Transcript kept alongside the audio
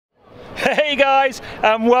Hey guys,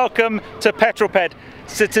 and welcome to Petrol.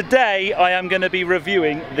 So today I am going to be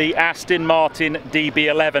reviewing the Aston Martin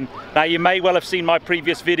DB11. Now you may well have seen my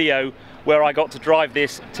previous video where I got to drive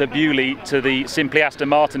this to Bewley to the Simply Aston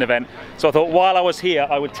Martin event. So I thought while I was here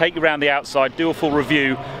I would take you around the outside, do a full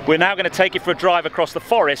review. We're now going to take it for a drive across the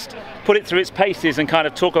forest, put it through its paces and kind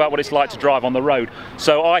of talk about what it's like to drive on the road.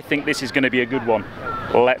 So I think this is going to be a good one.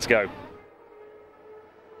 Let's go.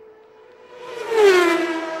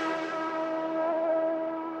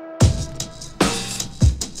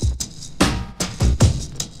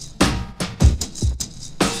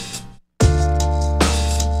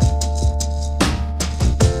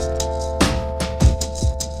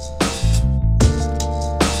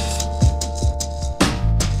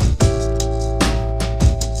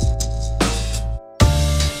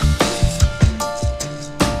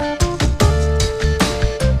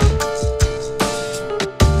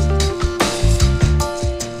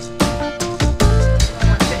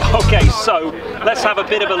 Okay, so let's have a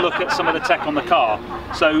bit of a look at some of the tech on the car.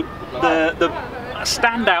 So the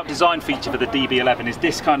standout design feature for the DB11 is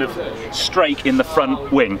this kind of strake in the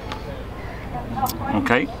front wing.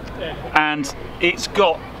 Okay, and it's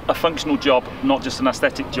got a functional job, not just an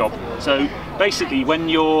aesthetic job. So basically when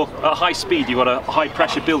you're at high speed, you've got a high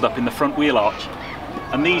pressure build-up in the front wheel arch.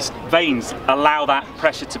 And these vanes allow that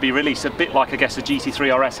pressure to be released, a bit like I guess the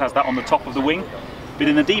GT3 RS has that on the top of the wing. But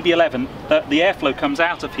in the DB11, the airflow comes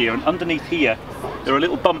out of here, and underneath here there are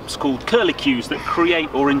little bumps called curlicues that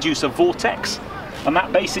create or induce a vortex. And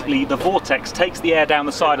that basically, the vortex takes the air down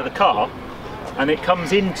the side of the car and it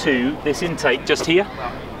comes into this intake just here.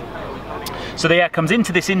 So the air comes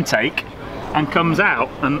into this intake and comes out,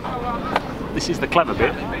 and this is the clever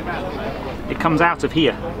bit, it comes out of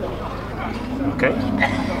here, okay,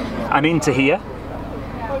 and into here,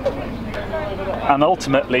 and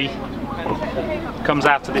ultimately comes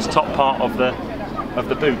out to this top part of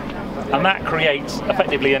the boot, and that creates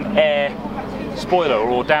effectively an air spoiler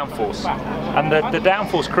or downforce, and the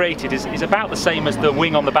downforce created is about the same as the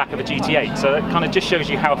wing on the back of the GT8, so it kind of just shows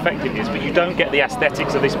you how effective it is, but you don't get the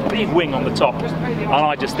aesthetics of this big wing on the top, and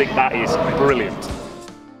I just think that is brilliant.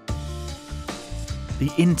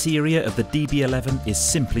 The interior of the DB11 is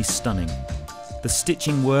simply stunning. The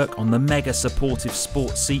stitching work on the mega supportive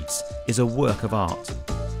sport seats is a work of art.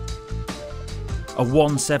 A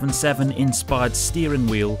 177 inspired steering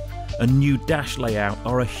wheel and new dash layout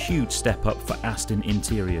are a huge step up for Aston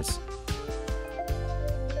interiors.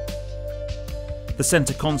 The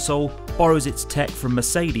centre console borrows its tech from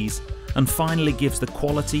Mercedes and finally gives the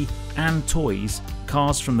quality and toys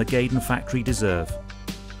cars from the Gaydon factory deserve.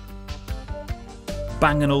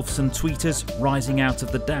 Bang & Olufsen tweeters rising out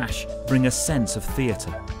of the dash bring a sense of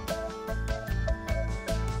theatre.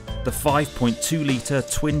 The 5.2 litre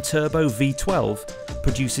twin-turbo V12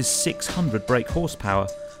 produces 600 brake horsepower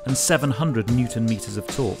and 700 Newton meters of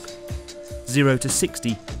torque. 0 to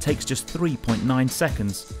 60 takes just 3.9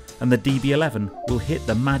 seconds, and the DB11 will hit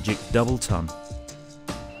the magic double ton.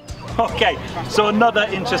 Okay, so another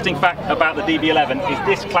interesting fact about the DB11 is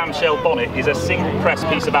this clamshell bonnet is a single press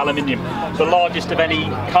piece of aluminium, the largest of any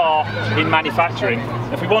car in manufacturing.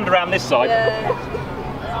 If we wander around this side,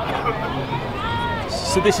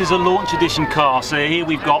 so this is a launch edition car. So here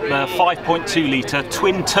we've got the 5.2 litre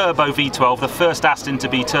twin turbo V12, the first Aston to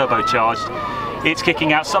be turbocharged. It's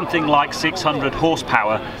kicking out something like 600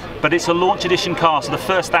 horsepower, but it's a launch edition car, so the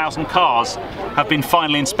first 1,000 cars have been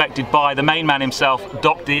finally inspected by the main man himself,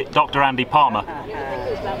 Dr. Andy Palmer.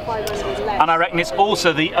 And I reckon it's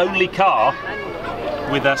also the only car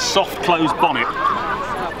with a soft closed bonnet.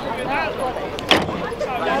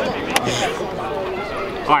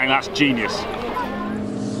 I think that's genius.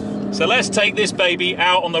 So let's take this baby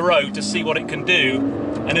out on the road to see what it can do,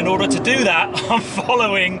 and in order to do that I'm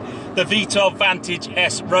following the V12 Vantage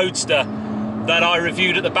S Roadster that I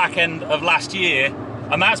reviewed at the back end of last year,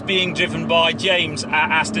 and that's being driven by James at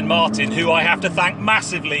Aston Martin, who I have to thank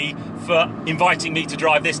massively for inviting me to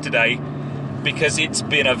drive this today, because it's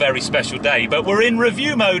been a very special day. But we're in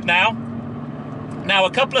review mode now. Now,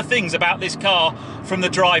 a couple of things about this car from the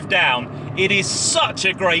drive down. It is such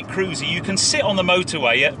a great cruiser. You can sit on the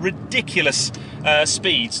motorway at ridiculous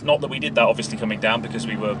speeds. Not that we did that obviously coming down, because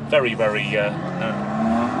we were very, very...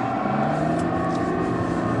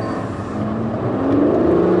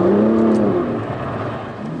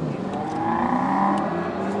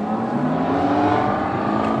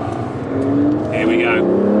 Here we go.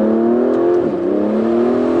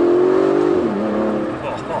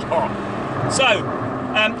 So,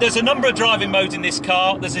 there's a number of driving modes in this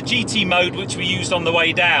car. There's a GT mode, which we used on the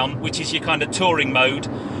way down, which is your kind of touring mode.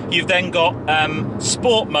 You've then got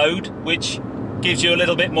sport mode, which gives you a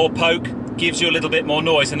little bit more poke, gives you a little bit more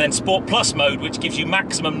noise, and then Sport Plus mode, which gives you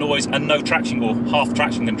maximum noise and no traction or half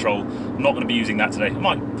traction control. I'm not going to be using that today. I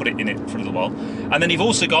might put it in it for a little while. And then you've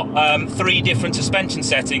also got 3 different suspension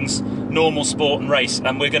settings: normal, sport and race,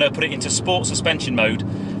 and we're going to put it into sport suspension mode,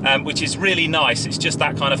 which is really nice. It's just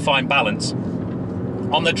that kind of fine balance.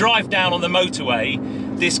 On the drive down on the motorway,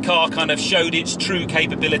 this car kind of showed its true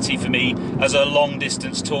capability for me as a long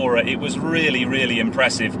distance tourer. It was really, really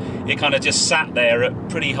impressive. It kind of just sat there at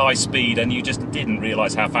pretty high speed and you just didn't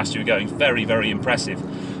realise how fast you were going. Very, very impressive.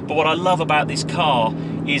 But what I love about this car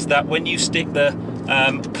is that when you stick the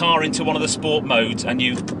car into one of the sport modes and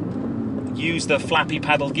you use the flappy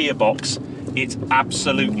paddle gearbox, it's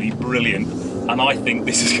absolutely brilliant. And I think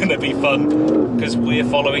this is going to be fun because we're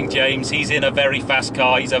following James. He's in a very fast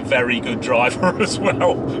car. He's a very good driver as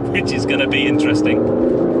well, which is going to be interesting.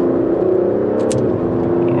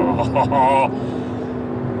 Oh.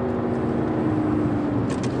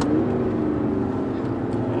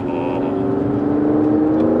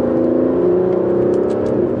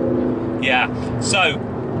 Yeah, so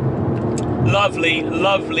lovely,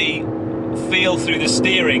 lovely feel through the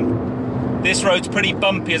steering. This road's pretty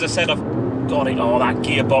bumpy, as I said. I've got it. Oh, that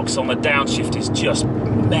gearbox on the downshift is just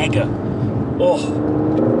mega. Oh.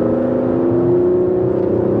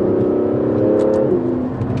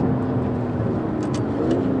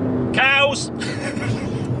 Cows.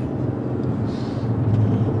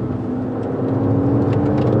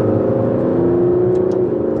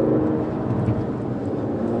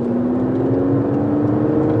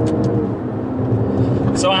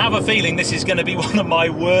 So I have a feeling this is going to be one of my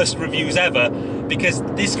worst reviews ever, because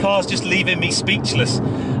this car's just leaving me speechless.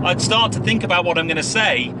 I'd start to think about what I'm going to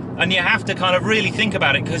say, and you have to kind of really think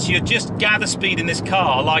about it, because you just gather speed in this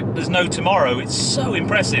car like there's no tomorrow. It's so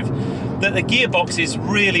impressive. That the gearbox is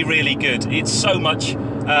really, really good. It's so much,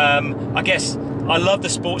 I guess, I love the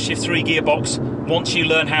Sport Shift 3 gearbox once you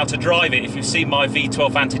learn how to drive it. If you've seen my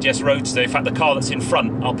V12 Vantage S Roadster, in fact the car that's in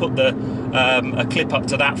front, I'll put the a clip up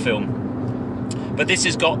to that film. But this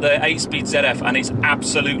has got the 8-speed ZF and it's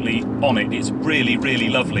absolutely on it. It's really, really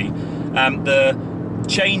lovely. The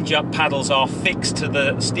change-up paddles are fixed to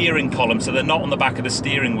the steering column, so they're not on the back of the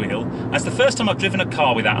steering wheel. That's the first time I've driven a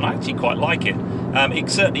car with that, and I actually quite like it. It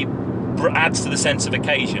certainly adds to the sense of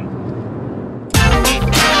occasion.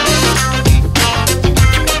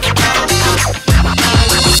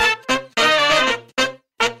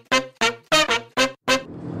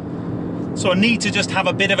 So I need to just have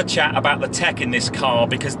a bit of a chat about the tech in this car,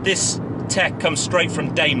 because this tech comes straight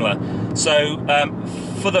from Daimler. So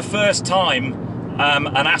for the first time,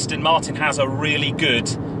 an Aston Martin has a really good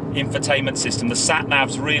infotainment system. The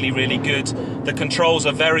sat-nav's really, really good. The controls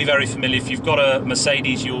are very, very familiar. If you've got a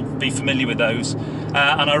Mercedes, you'll be familiar with those.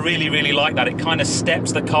 And I really, really like that. It kind of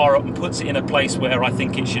steps the car up and puts it in a place where I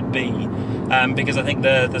think it should be. Because I think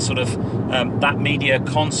the sort of that media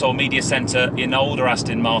console, media centre in older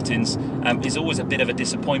Aston Martins is always a bit of a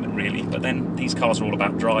disappointment, really. But then these cars are all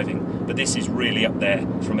about driving. But this is really up there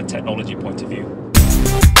from a technology point of view.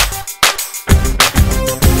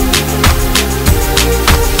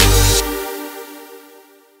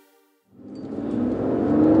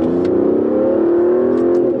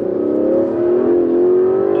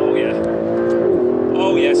 Oh yeah.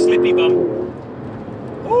 Oh yeah, slippy bum.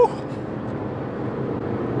 Woo.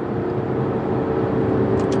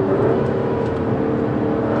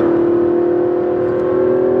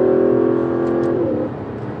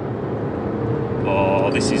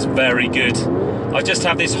 This is very good. I just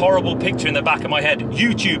have this horrible picture in the back of my head.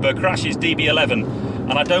 YouTuber crashes DB11,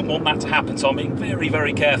 and I don't want that to happen, so I'm being very,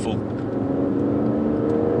 very careful.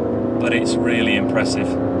 But it's really impressive.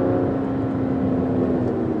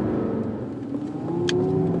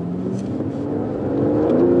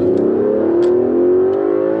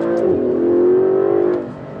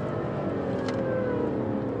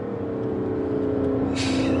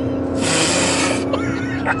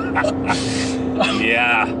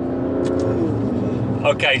 Yeah.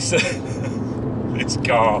 Okay, so this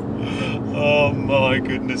car. Oh my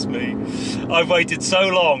goodness me. I've waited so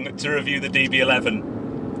long to review the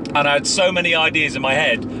DB11, and I had so many ideas in my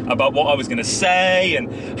head about what I was going to say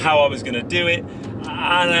and how I was going to do it,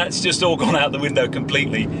 and it's just all gone out the window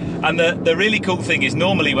completely. And the really cool thing is,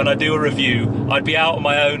 normally when I do a review, I'd be out on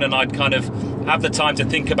my own and I'd kind of have the time to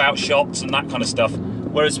think about shots and that kind of stuff.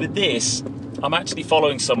 Whereas with this, I'm actually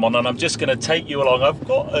following someone, and I'm just going to take you along. I've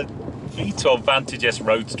got a V12 Vantage S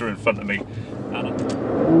Roadster in front of me.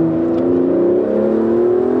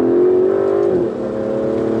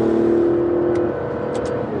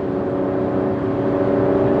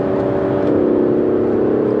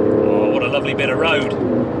 Oh, what a lovely bit of road.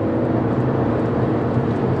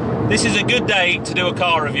 This is a good day to do a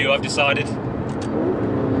car review, I've decided.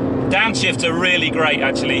 Downshifts are really great,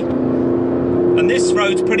 actually. And this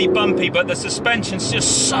road's pretty bumpy, but the suspension's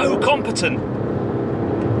just so competent.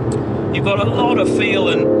 You've got a lot of feel,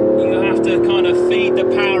 and you have to kind of feed the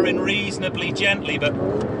power in reasonably gently, but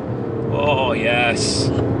oh yes.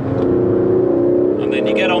 And then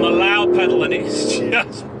you get on the loud pedal and it's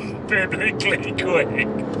just biblically quick.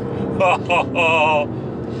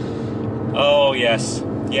 Oh yes,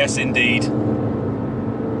 yes indeed.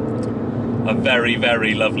 A very,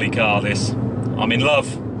 very lovely car, this. I'm in love.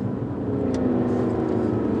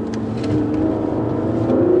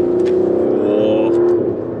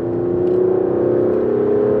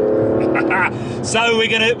 So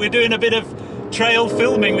we're doing a bit of trail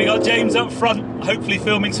filming. We got James up front, hopefully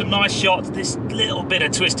filming some nice shots. This little bit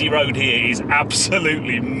of twisty road here is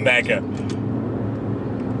absolutely mega.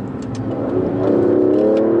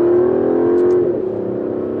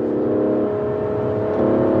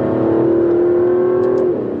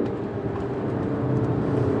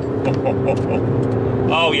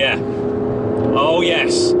 Oh yeah. Oh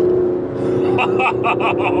yes.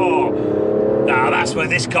 Now that's where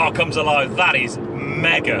this car comes alive. That is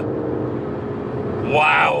mega.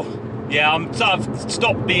 Wow. Yeah, I've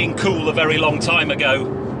stopped being cool a very long time ago.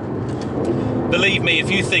 Believe me,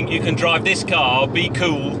 if you think you can drive this car, be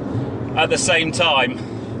cool at the same time,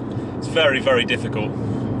 it's very, very difficult.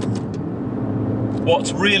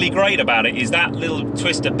 What's really great about it is that little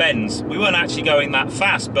twister bends. We weren't actually going that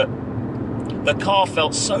fast, but the car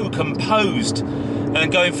felt so composed. And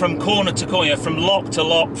going from corner to corner, from lock to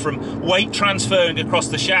lock, from weight transferring across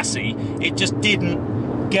the chassis, it just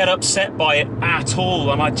didn't get upset by it at all.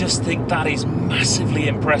 And I just think that is massively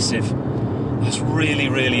impressive. That's really,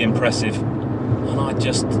 really impressive. And I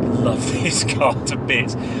just love this car to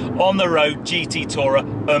bits. On the road, GT Tourer,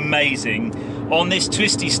 amazing. On this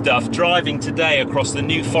twisty stuff, driving today across the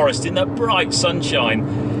New Forest in the bright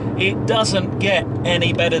sunshine, it doesn't get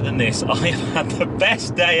any better than this. I have had the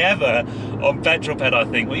best day ever on Petrol, I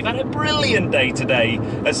think. We've had a brilliant day today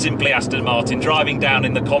at Simply Aston Martin, driving down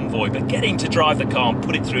in the convoy, but getting to drive the car and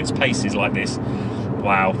put it through its paces like this,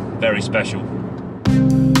 wow, very special.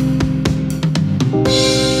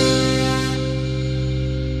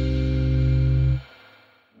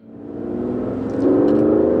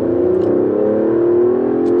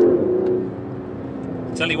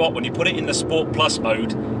 Tell you what, when you put it in the Sport Plus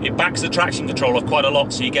mode, it backs the traction control off quite a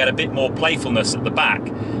lot, so you get a bit more playfulness at the back,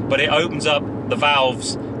 but it opens up the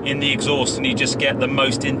valves in the exhaust and you just get the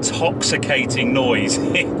most intoxicating noise.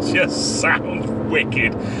 It just sounds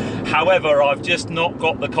wicked. However, I've just not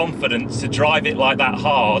got the confidence to drive it like that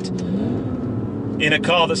hard in a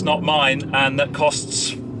car that's not mine and that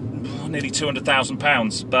costs nearly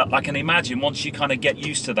 £200,000, but I can imagine once you kind of get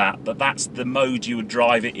used to that, that's the mode you would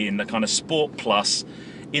drive it in, the kind of Sport Plus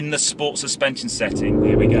in the sport suspension setting.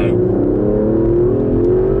 Here we go.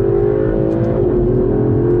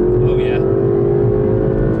 Oh yeah.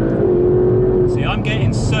 See, I'm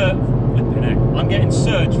getting surge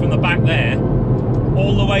from the back there,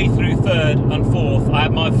 all the way through third and fourth. I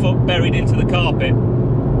have my foot buried into the carpet.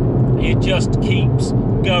 It just keeps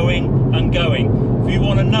going and going. If you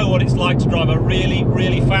want to know what it's like to drive a really,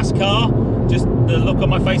 really fast car, just the look on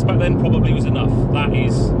my face back then probably was enough. That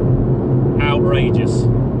is outrageous.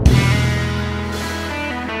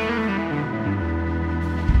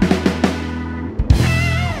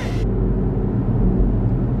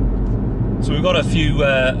 So we've got a few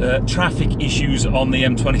traffic issues on the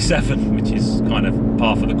M27, which is kind of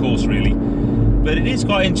par for the course really. But it is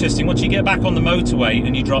quite interesting once you get back on the motorway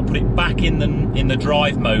and you put it back in the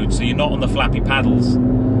drive mode, so you're not on the flappy paddles.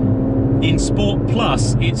 In Sport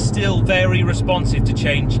Plus, it's still very responsive to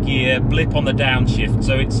change gear, blip on the downshift,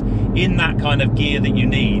 so it's in that kind of gear that you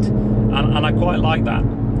need, and I quite like that.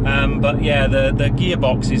 But yeah, the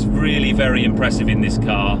gearbox is really very impressive in this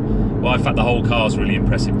car. Well, in fact, the whole car is really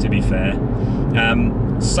impressive, to be fair.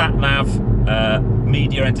 Sat nav,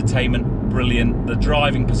 media entertainment, brilliant. The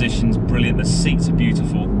driving position's brilliant. The seats are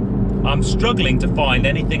beautiful. I'm struggling to find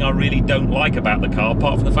anything I really don't like about the car,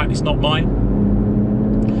 apart from the fact it's not mine.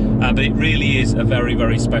 But it really is a very,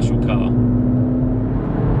 very special car.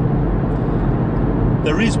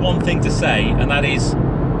 There is one thing to say, and that is,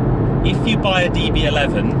 if you buy a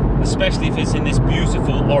DB11, especially if it's in this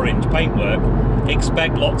beautiful orange paintwork,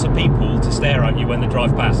 expect lots of people to stare at you when they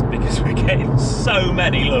drive past, because we're getting so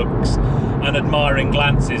many looks and admiring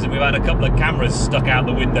glances, and we've had a couple of cameras stuck out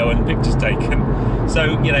the window and pictures taken.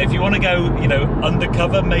 So, you know, if you want to go, you know,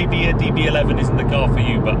 undercover, maybe a DB11 isn't the car for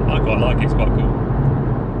you, but I quite like it, it's quite cool.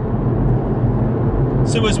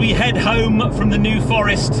 So as we head home from the New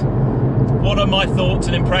Forest, what are my thoughts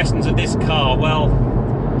and impressions of this car? Well,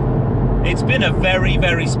 it's been a very,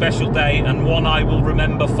 very special day, and one I will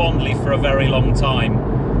remember fondly for a very long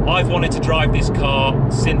time. I've wanted to drive this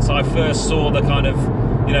car since I first saw the kind of,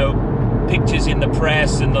 you know, pictures in the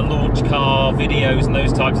press and the launch car videos and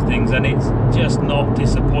those types of things, and it's just not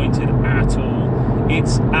disappointed at all.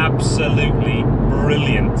 It's absolutely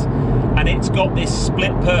brilliant, and it's got this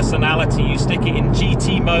split personality. You stick it in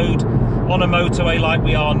GT mode on a motorway like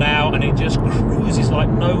we are now, and it just cruises like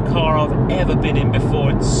no car I've ever been in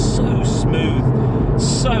before. It's so smooth,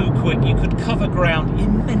 so quick. You could cover ground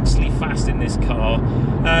immensely fast in this car.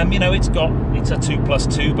 You know, it's a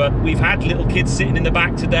 2+2, but we've had little kids sitting in the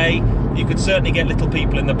back today. You could certainly get little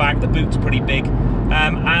people in the back. The boot's pretty big,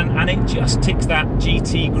 and it just ticks that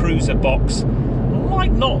GT cruiser box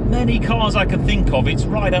like not many cars I can think of. It's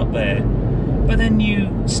right up there. But then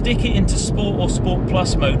you stick it into Sport or Sport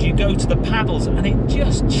Plus mode, you go to the paddles, and it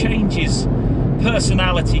just changes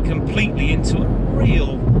personality completely into a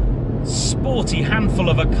real sporty handful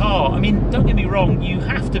of a car. I mean, don't get me wrong, you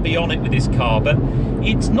have to be on it with this car, but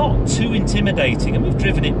it's not too intimidating, and we've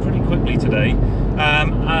driven it pretty quickly today,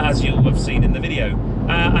 as you'll have seen in the video,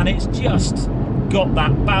 and it's just got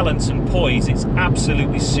that balance and poise. It's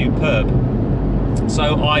absolutely superb.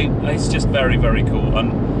 So it's just very, very cool,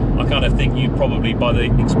 and I kind of think you probably, by the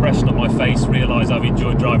expression on my face, realise I've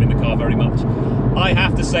enjoyed driving the car very much. I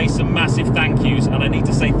have to say some massive thank yous, and I need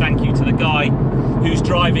to say thank you to the guy who's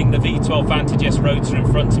driving the V12 Vantage S Roadster in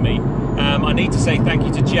front of me. I need to say thank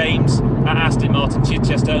you to James at Aston Martin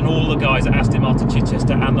Chichester and all the guys at Aston Martin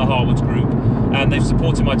Chichester and the Harwoods Group. And they've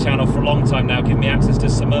supported my channel for a long time now, giving me access to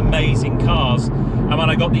some amazing cars. And when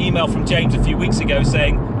I got the email from James a few weeks ago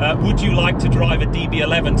saying, would you like to drive a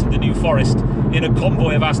DB11 to the New Forest in a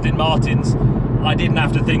convoy of Aston Martins, I didn't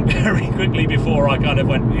have to think very quickly before I kind of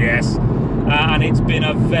went, yes. And it's been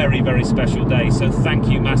a very, very special day, so thank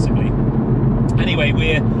you massively. Anyway,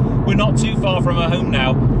 we're not too far from our home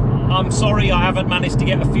now. I'm sorry I haven't managed to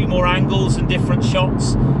get a few more angles and different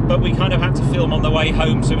shots, but we kind of had to film on the way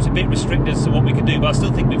home, so it was a bit restricted as to what we could do, but I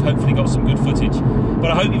still think we've hopefully got some good footage.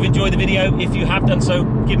 But I hope you've enjoyed the video. If you have done so,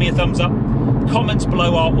 give me a thumbs up. Comments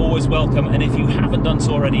below are always welcome, and if you haven't done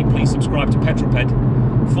so already, please subscribe to Petrol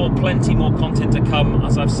for plenty more content to come.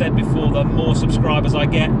 As I've said before, the more subscribers I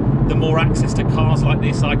get, the more access to cars like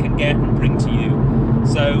this I can get and bring to you.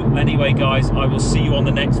 So anyway, guys, I will see you on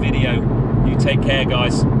the next video. You take care,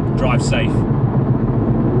 guys. Drive safe.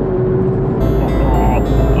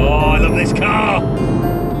 Oh, I love this car.